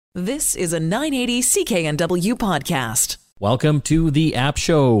This is a 980 CKNW podcast. Welcome to the App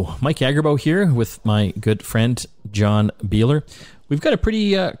Show. Mike Agerbo here with my good friend John Beeler. We've got a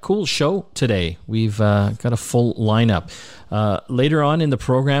pretty cool show today. We've got a full lineup. Later on in the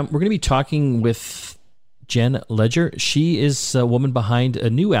program, we're going to be talking with Jen Ledger. She is a woman behind a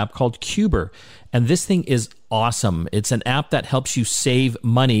new app called Quber, and this thing is awesome. It's an app that helps you save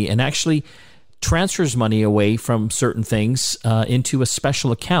money and actually transfers money away from certain things into a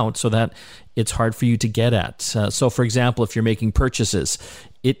special account so that it's hard for you to get at. So, for example, if you're making purchases,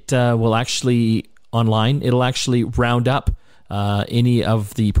 it will actually, online, it'll actually round up any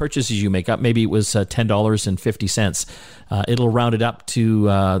of the purchases you make up. Maybe it was $10.50. It'll round it up to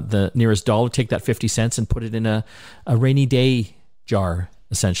the nearest dollar, take that 50 cents and put it in a rainy day jar,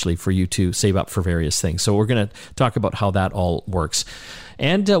 essentially, for you to save up for various things. So we're going to talk about how that all works.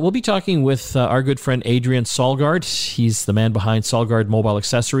 And we'll be talking with our good friend Adrian Solgaard. He's the man behind Solgaard Mobile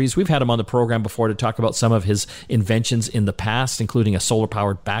Accessories. We've had him on the program before to talk about some of his inventions in the past, including a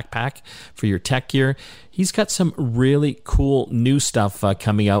solar-powered backpack for your tech gear. He's got some really cool new stuff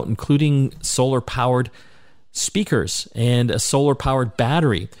coming out, including solar-powered speakers and a solar-powered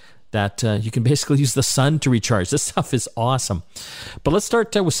battery that you can basically use the sun to recharge. This stuff is awesome. But let's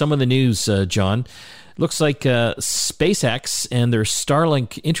start with some of the news, John. Looks like SpaceX and their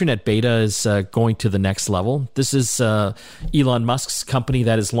Starlink internet beta is going to the next level. This is Elon Musk's company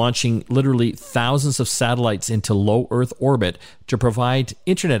that is launching literally thousands of satellites into low Earth orbit to provide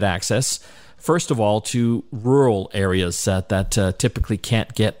internet access, first of all, to rural areas that typically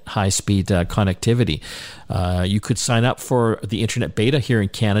can't get high-speed connectivity. You could sign up for the internet beta here in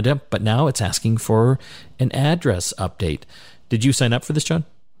Canada, but now it's asking for an address update. Did you sign up for this, John?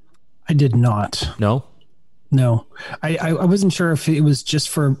 I did not. No? No. I wasn't sure if it was just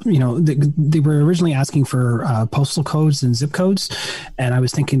for, they were originally asking for postal codes and zip codes, and I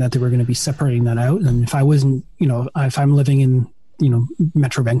was thinking that they were going to be separating that out. And if I wasn't, if I'm living in,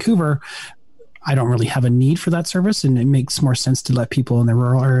 Metro Vancouver, I don't really have a need for that service, and it makes more sense to let people in the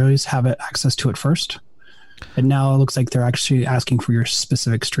rural areas have access to it first. And now it looks like they're actually asking for your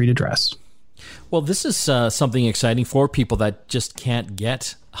specific street address. Well, this is something exciting for people that just can't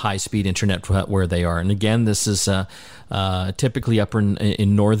get high-speed internet where they are. And again, this is typically up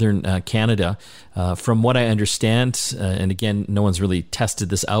in northern Canada. From what I understand, and again, no one's really tested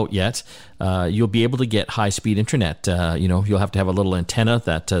this out yet, you'll be able to get high-speed internet. You'll have to have a little antenna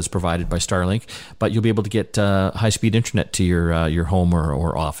that is provided by Starlink, but you'll be able to get high-speed internet to your home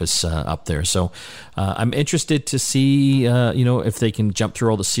or office up there. So I'm interested to see, if they can jump through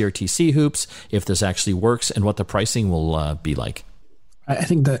all the CRTC hoops, if this actually works, and what the pricing will be like. I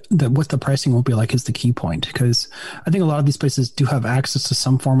think that what the pricing will be like is the key point, because I think a lot of these places do have access to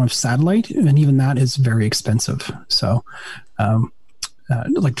some form of satellite, and even that is very expensive. So,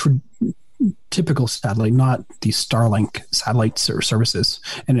 typical satellite, not the Starlink satellite services,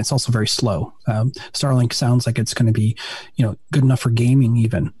 and it's also very slow. Starlink sounds like it's going to be, good enough for gaming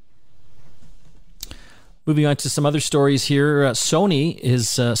even. Moving on to some other stories here. Sony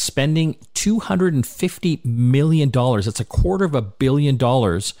is spending $250 million. That's $250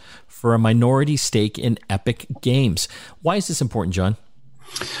 million for a minority stake in Epic Games. Why is this important, John?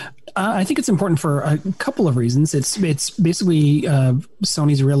 I think it's important for a couple of reasons. It's basically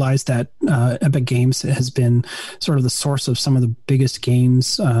Sony's realized that Epic Games has been sort of the source of some of the biggest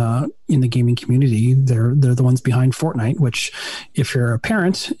games in the gaming community. They're the ones behind Fortnite, which if you're a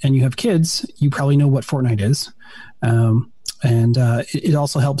parent and you have kids, you probably know what Fortnite is. And it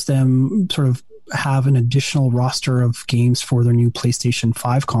also helps them sort of have an additional roster of games for their new PlayStation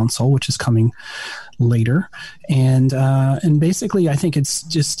 5 console, which is coming later. And basically, I think it's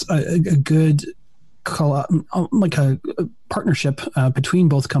just a good like a partnership between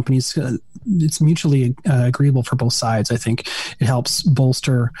both companies. It's mutually agreeable for both sides. I think it helps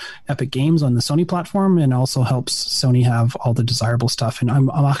bolster Epic Games on the Sony platform, and also helps Sony have all the desirable stuff. And I'm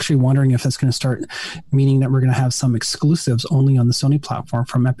actually wondering if that's going to start meaning that we're going to have some exclusives only on the Sony platform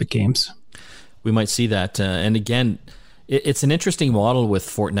from Epic Games. We might see that. And again, it's an interesting model with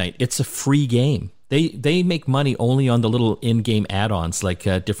Fortnite. It's a free game. They make money only on the little in-game add-ons, like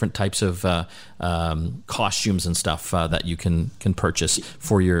different types of costumes and stuff that you can purchase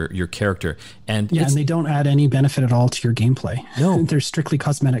for your character. And they don't add any benefit at all to your gameplay. No, they're strictly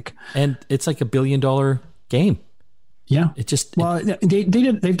cosmetic. And it's like $1 billion game. Yeah.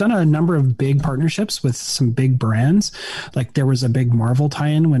 They've done a number of big partnerships with some big brands. Like there was a big Marvel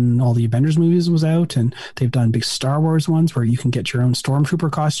tie-in when all the Avengers movies was out, and they've done big Star Wars ones where you can get your own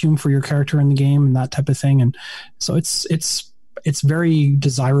Stormtrooper costume for your character in the game and that type of thing. And so it's it's very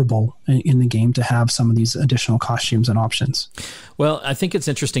desirable in the game to have some of these additional costumes and options. Well, I think it's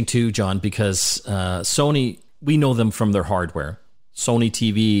interesting too, John, because Sony, we know them from their hardware, Sony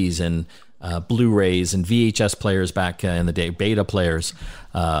TVs and Blu-rays and VHS players back in the day, beta players.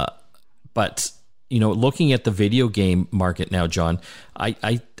 But, looking at the video game market now, John,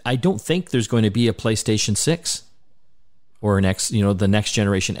 I don't think there's going to be a PlayStation 6 or the next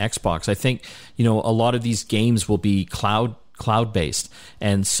generation Xbox. I think, a lot of these games will be cloud-based.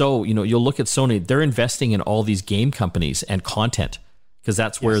 And so, you'll look at Sony, they're investing in all these game companies and content because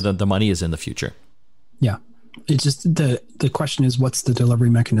that's where the money is in the future. Yeah. It's just the question is, what's the delivery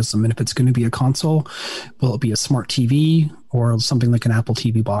mechanism? And if it's going to be a console, will it be a smart TV or something like an Apple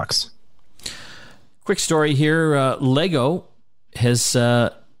TV box? Quick story here. Lego has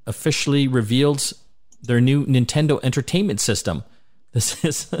officially revealed their new Nintendo Entertainment System. This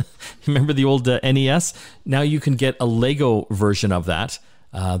is, remember the old NES? Now you can get a Lego version of that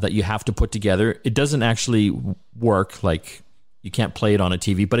that you have to put together. It doesn't actually work, like you can't play it on a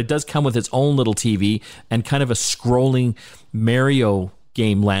TV, but it does come with its own little TV and kind of a scrolling Mario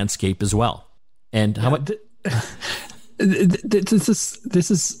game landscape as well. And how much... This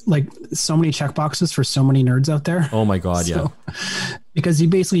is like so many checkboxes for so many nerds out there. Oh my God, yeah. Because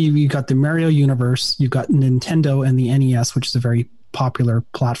you got the Mario universe, you've got Nintendo and the NES, which is a very popular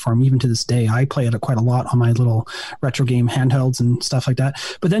platform even to this day. I play it quite a lot on my little retro game handhelds and stuff like that.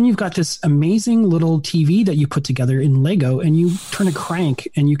 But then you've got this amazing little TV that you put together in Lego, and you turn a crank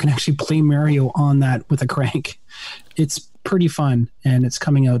and you can actually play Mario on that with a crank. It's pretty fun, and it's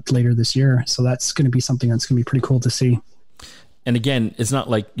coming out later this year. So that's going to be something that's going to be pretty cool to see. And again, it's not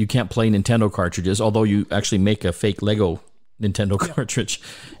like you can't play Nintendo cartridges, although you actually make a fake Lego Nintendo cartridge.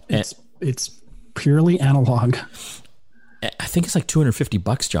 It's purely analog. I think it's like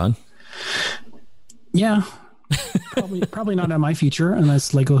 $250, John. Yeah. Probably not on my feature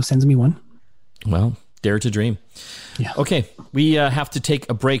unless Lego sends me one. Well, dare to dream. Yeah. Okay, we have to take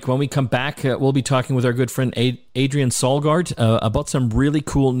a break. When we come back, we'll be talking with our good friend Adrian Solgaard about some really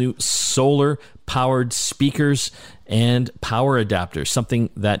cool new solar-powered speakers and power adapters, something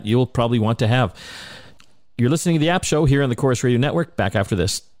that you'll probably want to have. You're listening to The App Show here on the Chorus Radio Network. Back after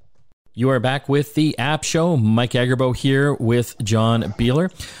this. You are back with The App Show. Mike Agerbo here with John Beeler.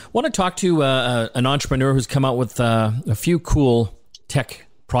 Want to talk to an entrepreneur who's come out with a few cool tech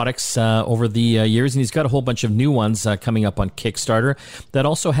products over the years, and he's got a whole bunch of new ones coming up on Kickstarter that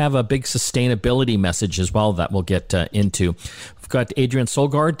also have a big sustainability message as well that we'll get into. We've got Adrian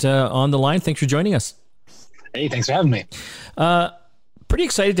Solgaard on the line. Thanks for joining us. Hey, thanks for having me. Pretty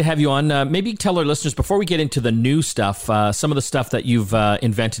excited to have you on. Maybe tell our listeners, before we get into the new stuff, some of the stuff that you've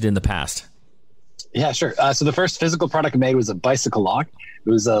invented in the past. Yeah, sure. So the first physical product I made was a bicycle lock. It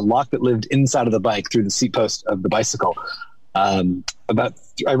was a lock that lived inside of the bike through the seat post of the bicycle. I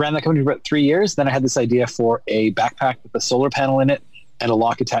ran that company for about 3 years. Then I had this idea for a backpack with a solar panel in it and a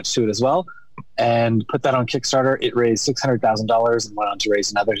lock attached to it as well, and put that on Kickstarter. It raised $600,000 and went on to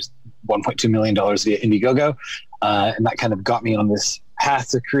raise another $1.2 million via Indiegogo. And that kind of got me on this path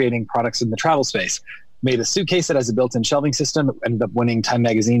to creating products in the travel space. Made a suitcase that has a built-in shelving system. It ended up winning Time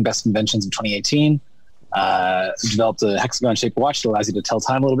Magazine Best Inventions in 2018. Developed a hexagon-shaped watch that allows you to tell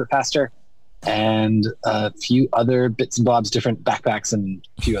time a little bit faster. And a few other bits and bobs, different backpacks and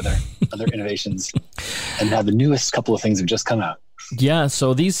a few other innovations. And now the newest couple of things have just come out. Yeah,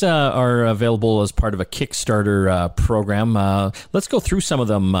 so these are available as part of a Kickstarter program. Let's go through some of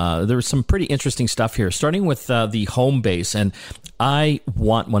them. There's some pretty interesting stuff here, starting with the home base. And I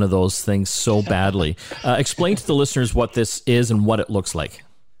want one of those things so badly. Explain to the listeners what this is and what it looks like.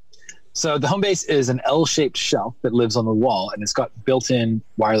 So the home base is an L-shaped shelf that lives on the wall, and it's got built-in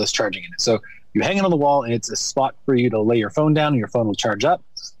wireless charging in it. So you hang it on the wall, and it's a spot for you to lay your phone down, and your phone will charge up.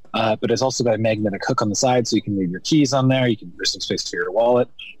 But it's also got a magnetic hook on the side, so you can leave your keys on there. There's some space for your wallet.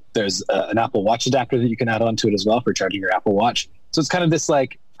 There's an Apple Watch adapter that you can add onto it as well for charging your Apple Watch. So it's kind of this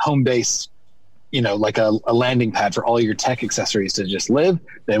like home base, like a landing pad for all your tech accessories to just live.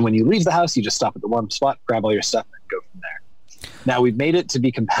 Then when you leave the house, you just stop at the one spot, grab all your stuff, and go from there. Now we've made it to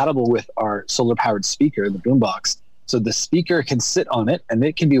be compatible with our solar-powered speaker, the boombox. So the speaker can sit on it, and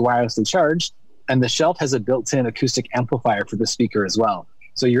it can be wirelessly charged. And the shelf has a built-in acoustic amplifier for the speaker as well.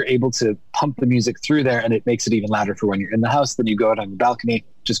 So you're able to pump the music through there, and it makes it even louder for when you're in the house. Then you go out on the balcony,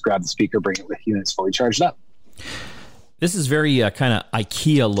 just grab the speaker, bring it with you, and it's fully charged up. This is very kind of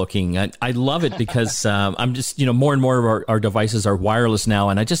IKEA looking. I love it because I'm just, more and more of our devices are wireless now.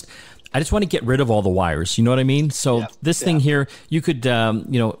 And I just want to get rid of all the wires. You know what I mean? So this thing here, you could,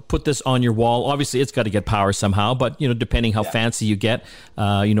 put this on your wall. Obviously, it's got to get power somehow, but, depending how fancy you get,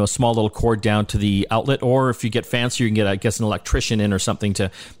 a small little cord down to the outlet, or if you get fancier, you can get, I guess, an electrician in or something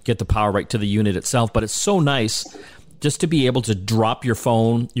to get the power right to the unit itself. But it's so nice just to be able to drop your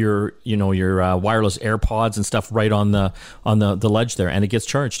phone, your wireless AirPods and stuff right on the ledge there, and it gets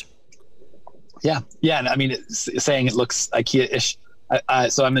charged. Yeah. And I mean, it's saying it looks IKEA-ish.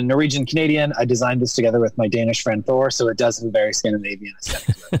 So I'm a Norwegian Canadian. I designed this together with my Danish friend Thor, so it does have a very Scandinavian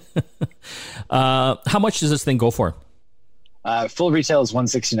aesthetic to it. How much does this thing go for? Full retail is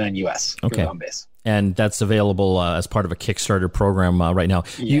 $169 US for the home base. And that's available as part of a Kickstarter program right now.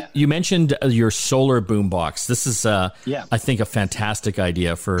 Yeah. You mentioned your solar boombox. This is, I think, a fantastic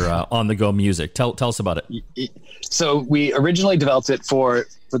idea for on-the-go music. Tell us about it. So we originally developed it for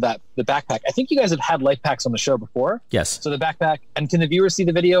the backpack. I think you guys have had life packs on the show before. Yes. So the backpack, and can the viewers see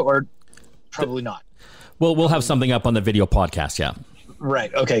the video, or probably not? Well, we'll have something up on the video podcast, yeah.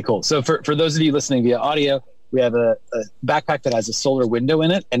 Right. Okay, cool. So for those of you listening via audio, we have a backpack that has a solar window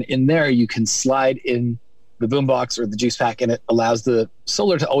in it, and in there you can slide in the boombox or the juice pack, and it allows the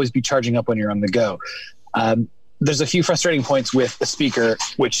solar to always be charging up when you're on the go. There's a few frustrating points with a speaker,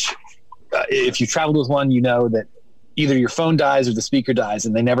 which if you traveled with one, you know that either your phone dies or the speaker dies,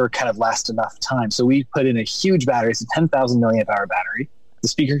 and they never kind of last enough time. So we put in a huge battery. It's a 10,000 milliamp hour battery. The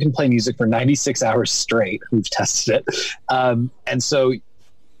speaker can play music for 96 hours straight. We've tested it. And so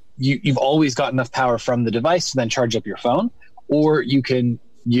you've always got enough power from the device to then charge up your phone, or you can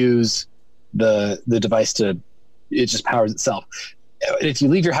use the device it just powers itself. If you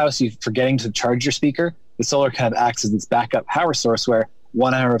leave your house, you're forgetting to charge your speaker, the solar kind of acts as this backup power source where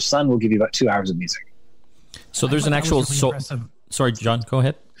 1 hour of sun will give you about 2 hours of music. So there's an actual... Sorry, John, go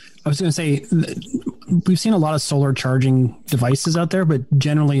ahead. I was going to say, we've seen a lot of solar charging devices out there, but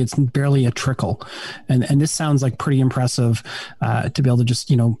generally it's barely a trickle. And this sounds like pretty impressive to be able to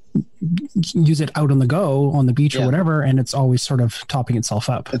just, use it out on the go on the beach or whatever. And it's always sort of topping itself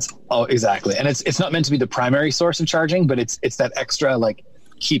up. Exactly. And it's not meant to be the primary source of charging, but it's that extra, like,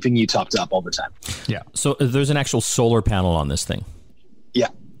 keeping you topped up all the time. Yeah. So there's an actual solar panel on this thing. Yeah.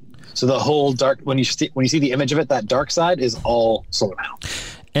 So the whole dark, when you see the image of it, that dark side is all solar panel.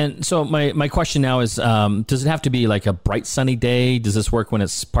 And so my question now is, does it have to be like a bright sunny day? Does this work when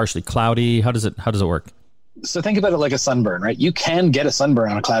it's partially cloudy? How does it work? So think about it like a sunburn, right? You can get a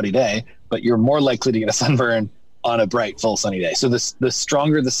sunburn on a cloudy day, but you're more likely to get a sunburn on a bright, full sunny day. So the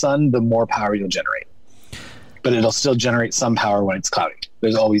stronger the sun, the more power you'll generate. But it'll still generate some power when it's cloudy.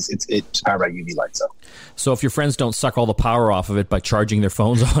 There's always, it's powered by UV light. So if your friends don't suck all the power off of it by charging their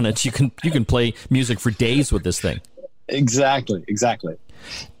phones on it, you can play music for days with this thing. Exactly.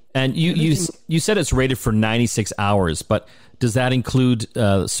 And you said it's rated for 96 hours, but does that include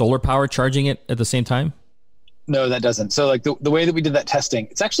solar power charging it at the same time? No, that doesn't. So like the way that we did that testing,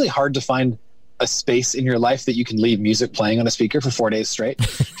 it's actually hard to find a space in your life that you can leave music playing on a speaker for 4 days straight.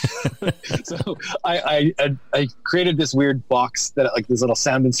 So I created this weird box that, like, this little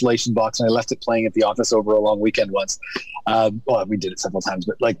sound installation box, and I left it playing at the office over a long weekend once. Well, we did it several times,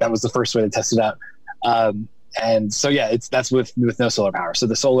 but like that was the first way to test it out. And so, that's with no solar power. So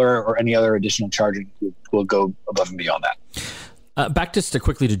the solar or any other additional charging will go above and beyond that. Back just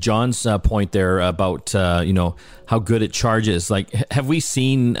quickly to John's point there about, how good it charges. Like, have we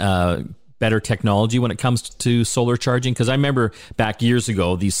seen better technology when it comes to solar charging? Because I remember back years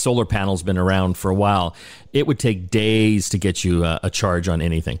ago, these solar panels been around for a while. It would take days to get you a charge on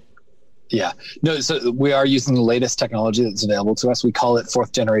anything. Yeah, no. So we are using the latest technology that's available to us. We call it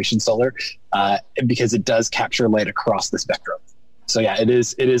 4th generation solar because it does capture light across the spectrum. So yeah, it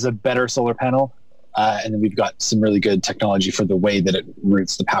is a better solar panel. And then we've got some really good technology for the way that it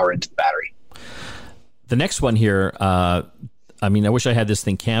routes the power into the battery. The next one here, I wish I had this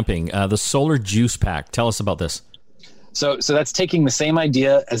thing camping. The solar juice pack. Tell us about this. So that's taking the same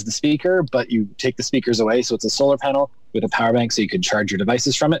idea as the speaker, but you take the speakers away. So it's a solar panel with a power bank, so you can charge your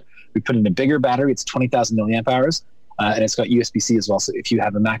devices from it. We put in a bigger battery. It's 20,000 milliamp hours, and it's got USB-C as well. So if you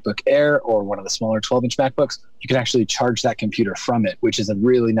have a MacBook Air or one of the smaller 12-inch MacBooks, you can actually charge that computer from it, which is a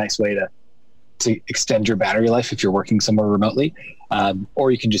really nice way to extend your battery life if you're working somewhere remotely.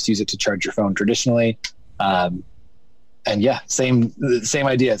 Or you can just use it to charge your phone traditionally. And yeah, same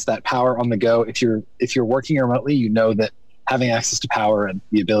idea. It's that power on the go. If you're working remotely, you know that having access to power and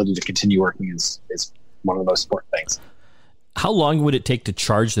the ability to continue working is one of the most important things. How long would it take to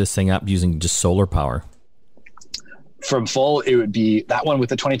charge this thing up using just solar power? From full, it would be that one with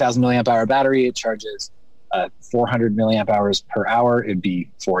the 20,000 milliamp hour battery. It charges 400 milliamp hours per hour. It'd be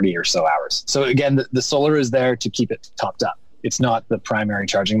 40 or so hours. So again, the solar is there to keep it topped up. it's not the primary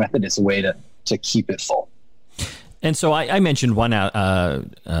charging method. It's a way to keep it full. And so I mentioned one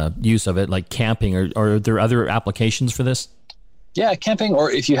use of it, like camping. Or are there other applications for this? Yeah, camping,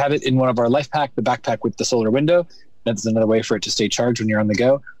 or if you have it in one of our life pack, the backpack with the solar window, that's another way for it to stay charged when you're on the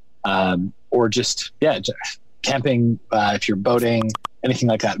go. Or just camping, if you're boating, anything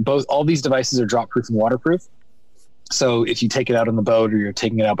like that. All these devices are drop proof and waterproof. So if you take it out on the boat or you're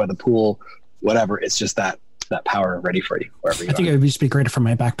taking it out by the pool, whatever, it's just that power ready for you wherever you are. I think it would just be great for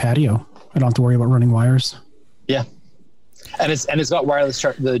my back patio. I don't have to worry about running wires. Yeah. And it's got wireless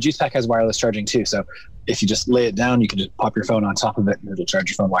the juice pack has wireless charging too. So if you just lay it down, you can just pop your phone on top of it and it'll charge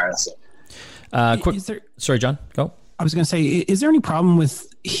your phone wirelessly. Sorry, John, go. I was going to say, is there any problem with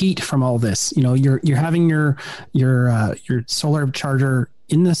heat from all this? You know, you're having your solar charger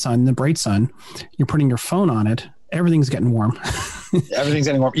in the sun, the bright sun. You're putting your phone on it. Everything's getting warm. Everything's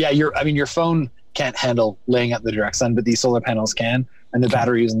getting warm. Yeah, your phone can't handle laying out in the direct sun, but these solar panels can, and the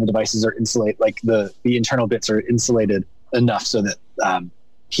batteries and the devices are insulated. Like the internal bits are insulated enough so that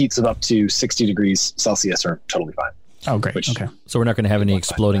heats of up to 60 degrees Celsius are totally fine. Oh, great. Okay. So we're not going to have any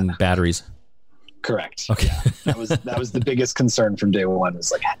exploding batteries. Correct. Okay. Yeah, that was the biggest concern from day one.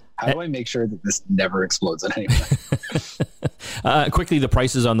 Was like, how do I make sure that this never explodes on anyone? Quickly, the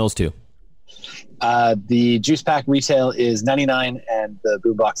prices on those two. The juice pack retail is $99 and the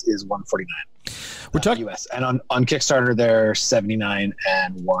boombox is $149. We're talking US, and on Kickstarter they're $79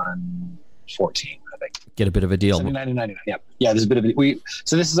 and $114. I think. Get a bit of a deal. $79 and $99. Yeah. There's a bit of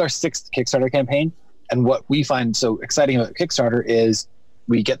So this is our 6th Kickstarter campaign, and what we find so exciting about Kickstarter is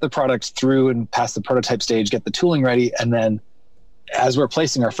we get the product through and past the prototype stage, get the tooling ready, and then as we're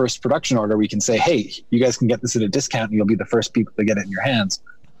placing our first production order, we can say, hey, you guys can get this at a discount and you'll be the first people to get it in your hands.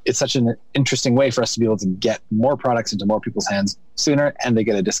 It's such an interesting way for us to be able to get more products into more people's hands sooner, and they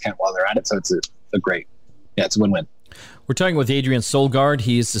get a discount while they're at it. So it's a great, it's a win-win. We're talking with Adrian Solgaard.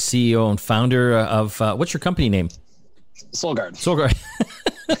 He is the CEO and founder of, what's your company name? Solgaard.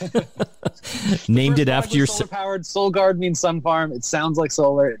 Named it after your solar powered. Solgaard means sun farm. It sounds like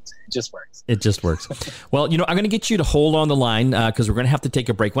solar. It just works. It just works. Well, I'm going to get you to hold on the line because we're going to have to take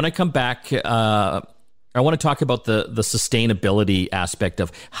a break. When I come back, I want to talk about the sustainability aspect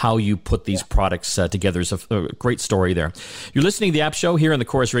of how you put these products together. There's a great story there. You're listening to the App Show here on the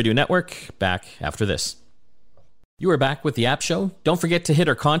Chorus Radio Network. Back after this. You are back with the App Show. Don't forget to hit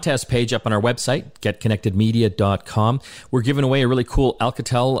our contest page up on our website, getconnectedmedia.com. We're giving away a really cool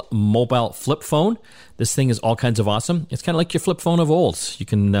Alcatel mobile flip phone. This thing is all kinds of awesome. It's kind of like your flip phone of old. You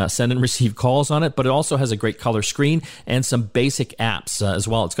can send and receive calls on it, but it also has a great color screen and some basic apps as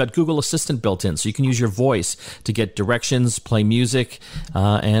well. It's got Google Assistant built in, so you can use your voice to get directions, play music,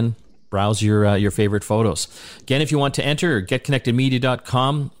 and browse your favorite photos. Again, if you want to enter,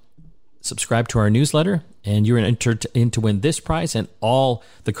 getconnectedmedia.com. Subscribe to our newsletter, and you're entered in to win this prize and all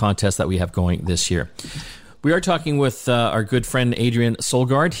the contests that we have going this year. We are talking with our good friend Adrian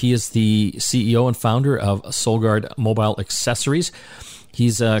Solgaard. He is the CEO and founder of Solgaard Mobile Accessories.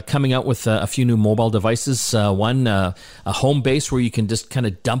 He's coming out with a few new mobile devices. One, a home base where you can just kind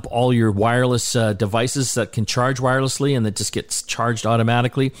of dump all your wireless devices that can charge wirelessly and that just gets charged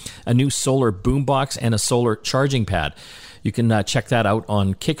automatically. A new solar boombox and a solar charging pad. You can check that out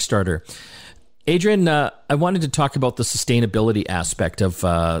on Kickstarter. Adrian, I wanted to talk about the sustainability aspect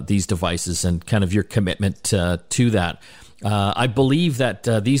of these devices and kind of your commitment to that. I believe that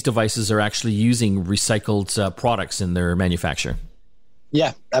these devices are actually using recycled products in their manufacture.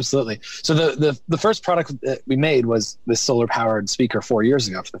 Yeah, absolutely. So the first product that we made was this solar-powered speaker 4 years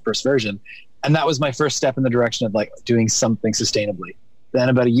ago for the first version. And that was my first step in the direction of like doing something sustainably. Then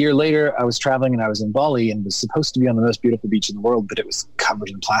about a year later, I was traveling and I was in Bali and was supposed to be on the most beautiful beach in the world, but it was covered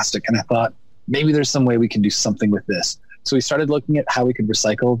in plastic. And I thought, maybe there's some way we can do something with this. So we started looking at how we could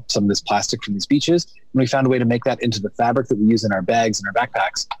recycle some of this plastic from these beaches. And we found a way to make that into the fabric that we use in our bags and our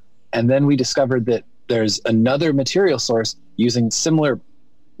backpacks. And then we discovered that there's another material source using similar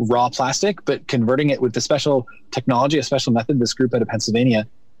raw plastic, but converting it with the special technology, a special method, this group out of Pennsylvania,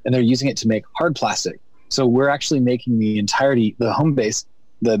 and they're using it to make hard plastic. So we're actually making the entirety, the home base,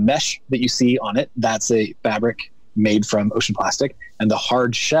 the mesh that you see on it, that's a fabric made from ocean plastic. And the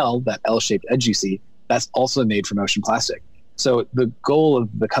hard shell, that L-shaped edge you see, that's also made from ocean plastic. So the goal of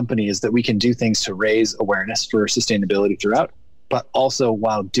the company is that we can do things to raise awareness for sustainability throughout, but also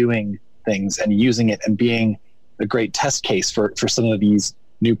while doing things and using it and being a great test case for some of these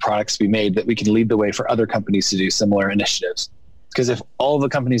new products to be made, that we can lead the way for other companies to do similar initiatives. Because if all the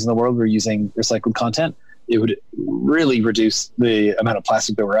companies in the world were using recycled content, it would really reduce the amount of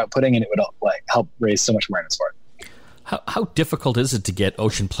plastic that we're outputting, and it would like help raise so much awareness for it. How difficult is it to get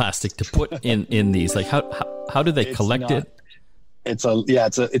ocean plastic to put in these? Like how do they collect it? It's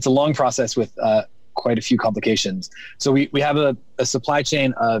a long process with quite a few complications. So we have a supply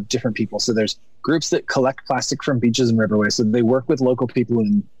chain of different people. So there's groups that collect plastic from beaches and riverways. So they work with local people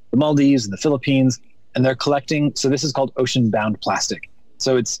in the Maldives and the Philippines, and they're collecting. So this is called ocean-bound plastic.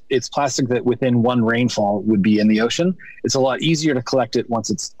 So it's plastic that within one rainfall would be in the ocean. It's a lot easier to collect it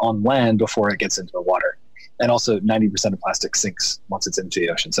once it's on land before it gets into the water. And also 90% of plastic sinks once it's into the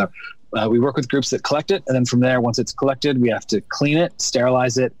ocean. So we work with groups that collect it. And then from there, once it's collected, we have to clean it,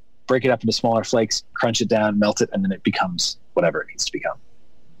 sterilize it, break it up into smaller flakes, crunch it down, melt it, and then it becomes whatever it needs to become.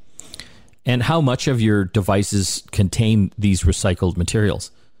 And how much of your devices contain these recycled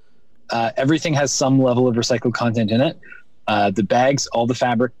materials? Everything has some level of recycled content in it. The bags, all the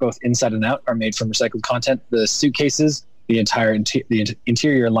fabric, both inside and out, are made from recycled content. The suitcases, the entire the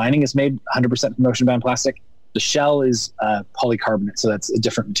interior lining is made 100% from ocean-bound plastic. The shell is polycarbonate, so that's a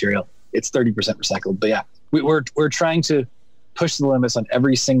different material. It's 30% recycled. But yeah, we're trying to push the limits on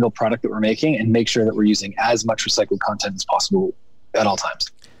every single product that we're making and make sure that we're using as much recycled content as possible at all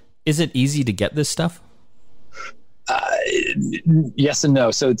times. Is it easy to get this stuff? Yes and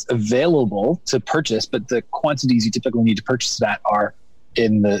no. So it's available to purchase, but the quantities you typically need to purchase that are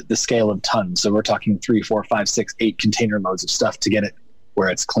in the scale of tons. So we're talking 3, 4, 5, 6, 8 container loads of stuff to get it where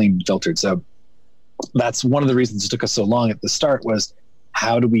it's clean and filtered. So that's one of the reasons it took us so long at the start, was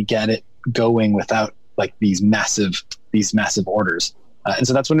how do we get it going without like these massive orders? And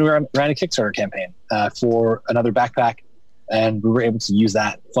so that's when we ran a Kickstarter campaign for another backpack. And we were able to use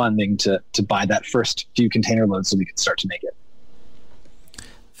that funding to buy that first few container loads so we could start to make it.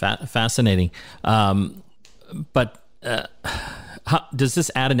 Fascinating. But does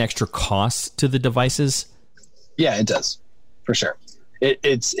this add an extra cost to the devices? Yeah, it does, for sure.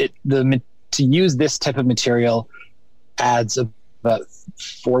 To use this type of material adds about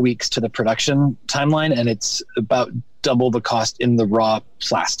 4 weeks to the production timeline, and it's about double the cost in the raw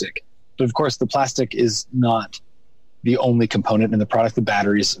plastic. But of course, the plastic is not the only component in the product. The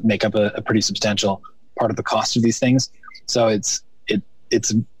batteries make up a pretty substantial part of the cost of these things. So it's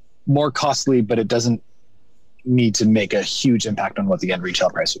more costly, but it doesn't need to make a huge impact on what the end retail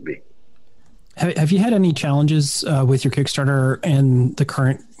price would be. Have you had any challenges with your Kickstarter and the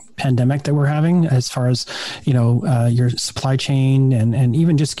current pandemic that we're having, as far as your supply chain and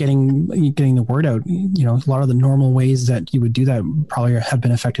even just getting the word out? A lot of the normal ways that you would do that probably have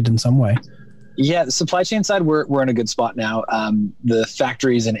been affected in some way. Yeah, the supply chain side, we're in a good spot now. The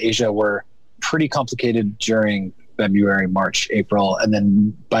factories in Asia were pretty complicated during February, March, April, and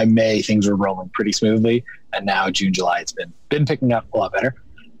then by May things were rolling pretty smoothly. And now June, July, it's been picking up a lot better.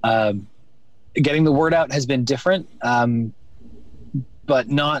 Getting the word out has been different, but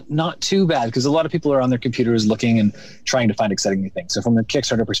not too bad, because a lot of people are on their computers looking and trying to find exciting new things. So from the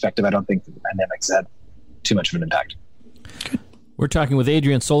Kickstarter perspective, I don't think the pandemic's had too much of an impact. We're talking with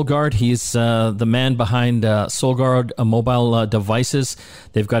Adrian Solgaard. He's the man behind Solgaard mobile devices.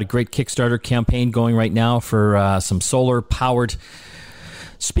 They've got a great Kickstarter campaign going right now for some solar-powered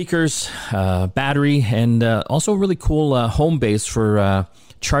speakers, battery, and also a really cool home base for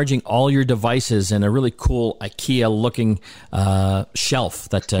charging all your devices, and a really cool IKEA-looking shelf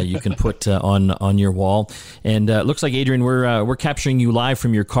that you can put on your wall. And it looks like, Adrian, we're capturing you live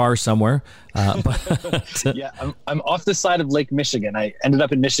from your car somewhere. Yeah, I'm off the side of Lake Michigan. I ended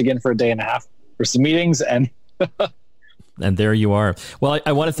up in Michigan for a day and a half for some meetings, and and there you are. Well,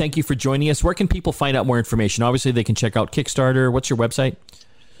 I want to thank you for joining us. Where can people find out more information? Obviously, they can check out Kickstarter. What's your website?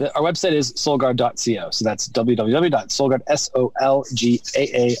 Our website is solgaard.co. So that's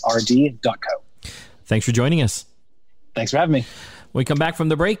www.solgaard.co. Thanks for joining us. Thanks for having me. When we come back from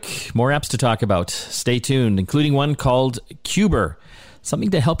the break, more apps to talk about. Stay tuned, including one called Quber,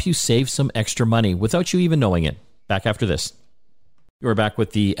 something to help you save some extra money without you even knowing it. Back after this. We're back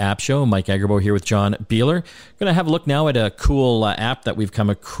with the App Show. Mike Agerbo here with John Beeler. Going to have a look now at a cool app that we've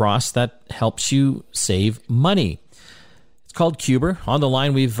come across that helps you save money. It's called Quber. On the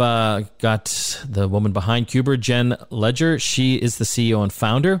line, we've got the woman behind Quber, Jen Ledger. She is the CEO and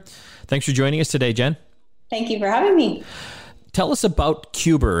founder. Thanks for joining us today, Jen. Thank you for having me. Tell us about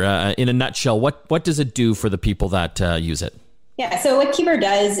Quber in a nutshell. What does it do for the people that use it? Yeah, so what Quber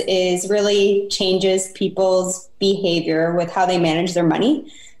does is really changes people's behavior with how they manage their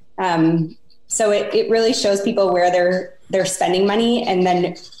money. So it really shows people where they're spending money, and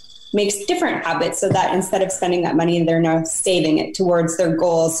then makes different habits so that instead of spending that money, they're now saving it towards their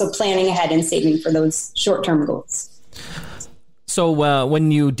goals. So planning ahead and saving for those short-term goals. So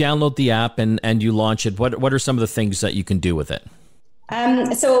when you download the app and you launch it, what are some of the things that you can do with it?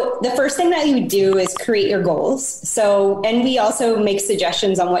 So the first thing that you do is create your goals. And we also make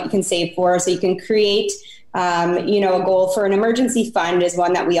suggestions on what you can save for. So you can create A goal for an emergency fund is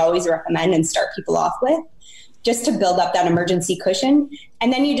one that we always recommend and start people off with, just to build up that emergency cushion.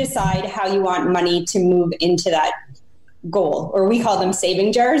 And then you decide how you want money to move into that goal, or we call them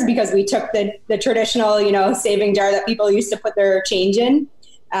saving jars, because we took the traditional, saving jar that people used to put their change in.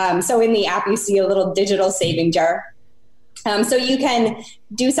 So in the app, you see a little digital saving jar. So you can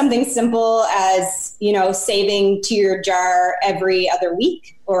do something simple as, saving to your jar every other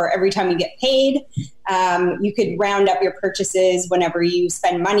week or every time you get paid. You could round up your purchases whenever you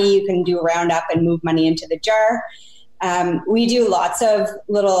spend money. You can do a round up and move money into the jar. We do lots of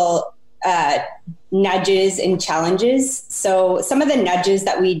little nudges and challenges. So some of the nudges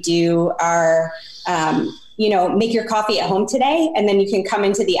that we do are, make your coffee at home today, and then you can come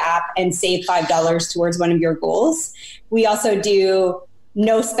into the app and save $5 towards one of your goals. We also do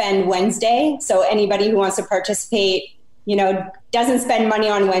no spend Wednesday. So anybody who wants to participate, doesn't spend money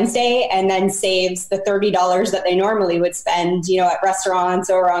on Wednesday and then saves the $30 that they normally would spend, at restaurants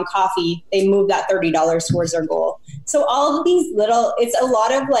or on coffee, they move that $30 towards their goal. So all of these it's a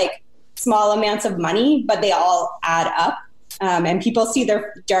lot of like small amounts of money, but they all add up. And people see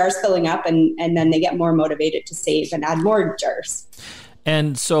their jars filling up and then they get more motivated to save and add more jars.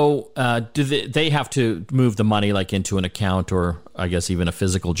 And so do they have to move the money like into an account or I guess even a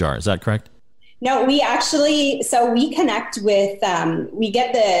physical jar? Is that correct? No, we connect with, we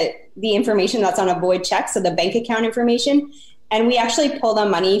get the information that's on a void check, so the bank account information, and we actually pull the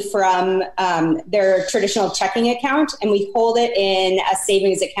money from their traditional checking account and we hold it in a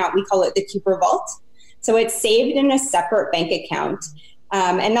savings account. We call it the Quber Vault. So it's saved in a separate bank account.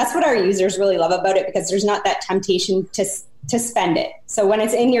 And that's what our users really love about it, because there's not that temptation to spend it. So when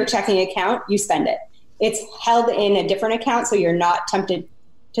it's in your checking account, you spend it. It's held in a different account, so you're not tempted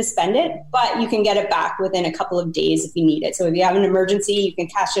to spend it, but you can get it back within a couple of days if you need it. So if you have an emergency, you can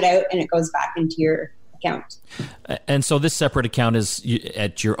cash it out and it goes back into your account. And so this separate account is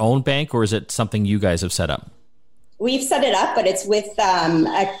at your own bank, or is it something you guys have set up? We've set it up, but it's with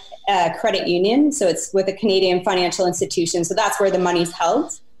a credit union. So it's with a Canadian financial institution. So that's where the money's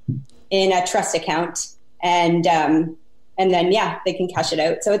held, in a trust account. And then, they can cash it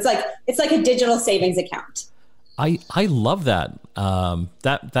out. So it's like a digital savings account. I love that.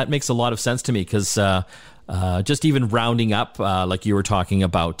 That makes a lot of sense to me, because just even rounding up, like you were talking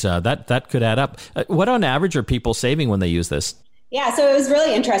about, that could add up. What on average are people saving when they use this? Yeah, so it was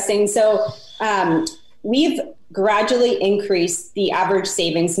really interesting. So we've gradually increased the average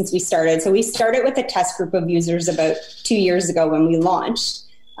savings since we started. So we started with a test group of users about 2 years ago when we launched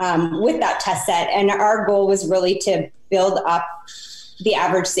with that test set. And our goal was really to build up the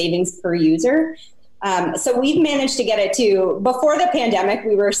average savings per user. So we've managed to get it to, before the pandemic,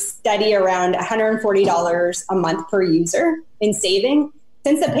 we were steady around $140 a month per user in saving.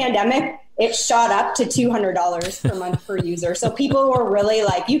 Since the pandemic, it shot up to $200 per month per user. So people were really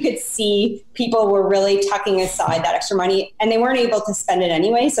you could see people were really tucking aside that extra money, and they weren't able to spend it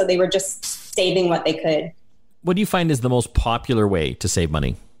anyway. So they were just saving what they could. What do you find is the most popular way to save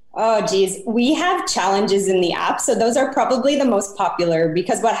money? Oh, geez. We have challenges in the app. So those are probably the most popular,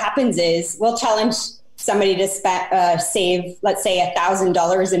 because what happens is we'll challenge somebody to save, let's say,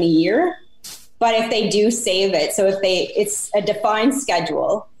 $1,000 in a year. But if they do save it, so it's a defined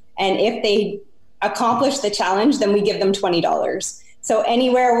schedule, and if they accomplish the challenge, then we give them $20. So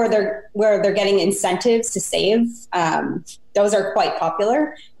anywhere where they're getting incentives to save, those are quite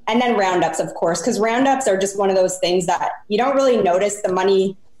popular. And then roundups, of course, because roundups are just one of those things that you don't really notice the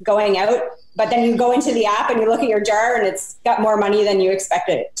money going out, but then you go into the app and you look at your jar and it's got more money than you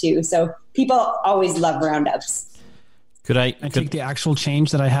expected it to. So people always love roundups. Could I take the actual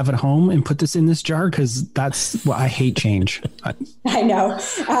change that I have at home and put this in this jar? Because that's I hate change. I know.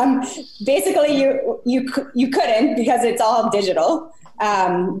 Basically, you couldn't, because it's all digital.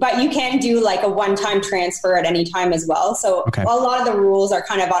 But you can do a one-time transfer at any time as well. So A lot of the rules are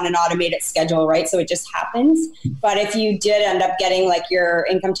kind of on an automated schedule, right? So it just happens. But if you did end up getting your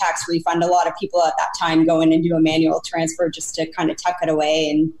income tax refund, a lot of people at that time go in and do a manual transfer just to kind of tuck it away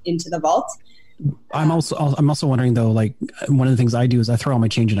and into the vault. I'm also wondering though, one of the things I do is I throw all my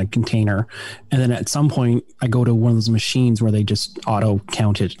change in a container, and then at some point I go to one of those machines where they just auto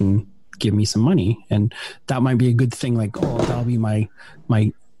count it and give me some money, and that might be a good thing. That'll be my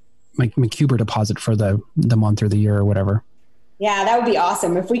Quber deposit for the month or the year or whatever. Yeah, that would be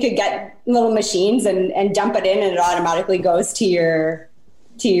awesome if we could get little machines and dump it in and it automatically goes to your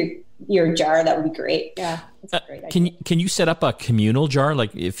jar. That would be great. Yeah, that's a great idea. Can you set up a communal jar,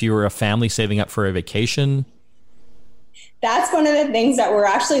 like if you were a family saving up for a vacation? That's one of the things that we're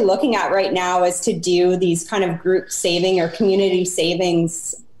actually looking at right now, is to do these kind of group saving or community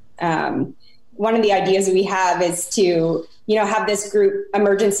savings one of the ideas we have is to, have this group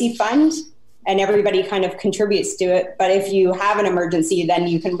emergency fund, and everybody kind of contributes to it. But if you have an emergency, then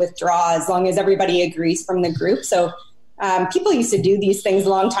you can withdraw as long as everybody agrees from the group. So people used to do these things a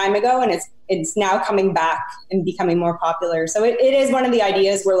long time ago, and it's now coming back and becoming more popular. So it is one of the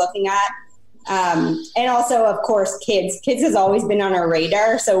ideas we're looking at. And also, of course, kids has always been on our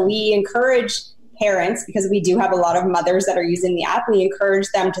radar. So we encourage parents, because we do have a lot of mothers that are using the app. We encourage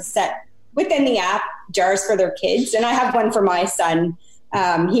them to set within the app jars for their kids. And I have one for my son.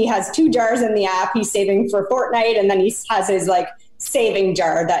 He has 2 jars in the app. He's saving for Fortnite, and then he has his saving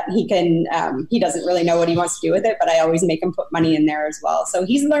jar that he can, he doesn't really know what he wants to do with it, but I always make him put money in there as well. So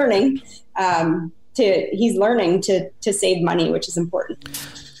he's learning to save money, which is important.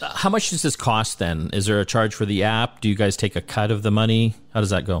 How much does this cost then? Is there a charge for the app? Do you guys take a cut of the money? How does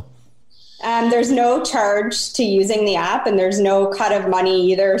that go? There's no charge to using the app, and there's no cut of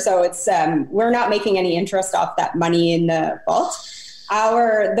money either. So it's we're not making any interest off that money in the vault.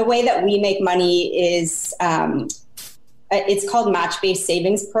 The way that we make money is it's called match-based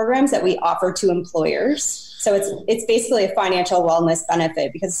savings programs that we offer to employers. So it's basically a financial wellness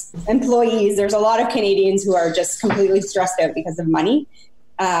benefit, because employees, there's a lot of Canadians who are just completely stressed out because of money.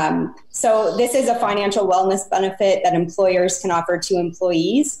 So this is a financial wellness benefit that employers can offer to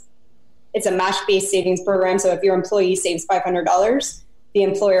employees. It's a match-based savings program. So if your employee saves $500, the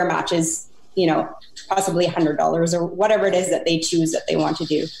employer matches, possibly $100 or whatever it is that they choose that they want to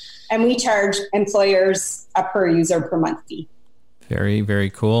do. And we charge employers a per user per month fee. Very, very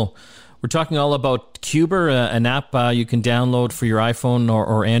cool. We're talking all about Quber, an app you can download for your iPhone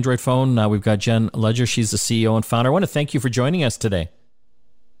or Android phone. We've got Jen Ledger. She's the CEO and founder. I want to thank you for joining us today.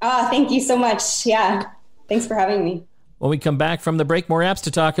 Thank you so much. Yeah. Thanks for having me. When we come back from the break, more apps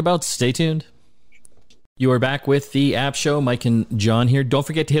to talk about. Stay tuned. You are back with the App Show. Mike and John here. Don't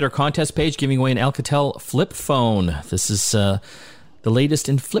forget to hit our contest page, giving away an Alcatel flip phone. This is the latest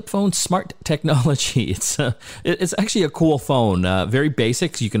in flip phone smart technology. It's actually a cool phone. Very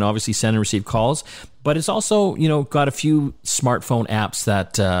basic. You can obviously send and receive calls, but it's also got a few smartphone apps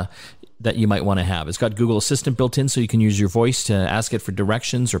that you might want to have. It's got Google Assistant built in, so you can use your voice to ask it for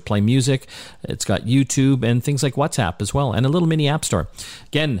directions or play music. It's got YouTube and things like WhatsApp as well, and a little mini app store.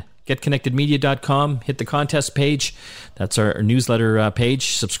 Again, getconnectedmedia.com, hit the contest page. That's our newsletter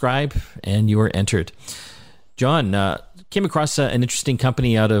page. Subscribe, and you are entered. John, came across an interesting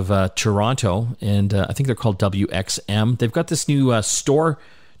company out of Toronto, and I think they're called WXM. They've got this new store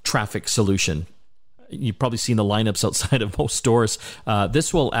traffic solution. You've probably seen the lineups outside of most stores.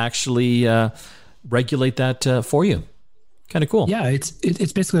 This will actually regulate that for you. Kind of cool. Yeah, it's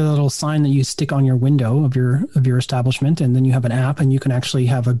basically a little sign that you stick on your window of your establishment, and then you have an app, and you can actually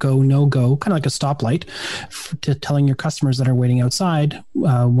have a go, no go, kind of like a stoplight, telling your customers that are waiting outside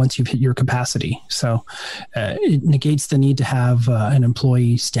once you've hit your capacity. So it negates the need to have an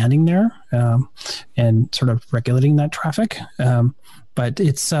employee standing there and sort of regulating that traffic. But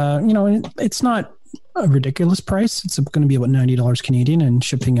it's it's not a ridiculous price. It's going to be about $90 Canadian and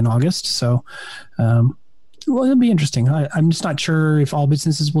shipping in August. So, it'll be interesting. I'm just not sure if all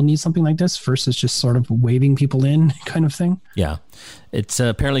businesses will need something like this versus just sort of waving people in kind of thing. Yeah. It's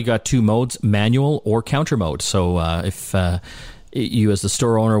apparently got 2 modes, manual or counter mode. So if you as the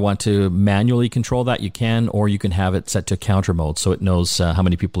store owner want to manually control that, you can, or you can have it set to counter mode so it knows how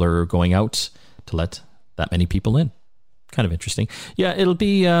many people are going out to let that many people in. Kind of interesting. Yeah, it'll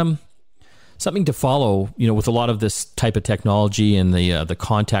be something to follow, with a lot of this type of technology and the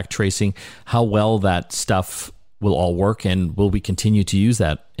contact tracing, how well that stuff will all work, and will we continue to use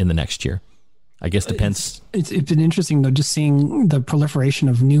that in the next year? I guess depends. It's been interesting, though, just seeing the proliferation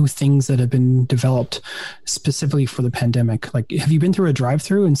of new things that have been developed specifically for the pandemic. Like, have you been through a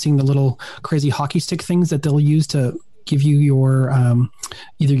drive-through and seeing the little crazy hockey stick things that they'll use to give you your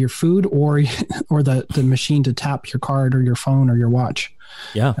either your food or the machine to tap your card or your phone or your watch?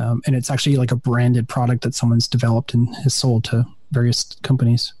 Yeah. And it's actually like a branded product that someone's developed and has sold to various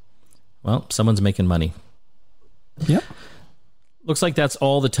companies. Well, someone's making money. Yep. Looks like that's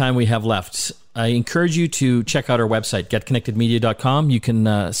all the time we have left. I encourage you to check out our website, getconnectedmedia.com. You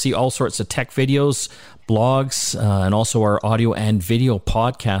can see all sorts of tech videos, blogs, and also our audio and video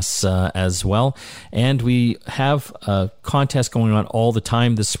podcasts as well. And we have a contest going on all the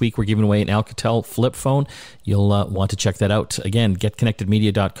time. This week, we're giving away an Alcatel flip phone. You'll want to check that out. Again,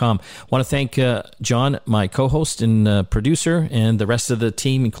 getconnectedmedia.com. I want to thank John, my co-host and producer, and the rest of the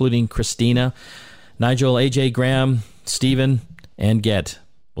team, including Christina, Nigel, AJ, Graham, Stephen, and Ged.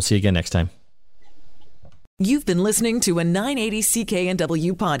 We'll see you again next time. You've been listening to a 980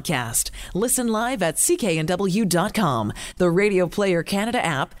 CKNW podcast. Listen live at cknw.com, the Radio Player Canada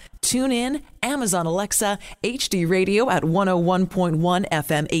app, TuneIn, Amazon Alexa, HD Radio at 101.1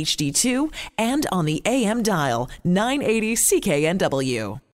 FM HD2, and on the AM dial, 980 CKNW.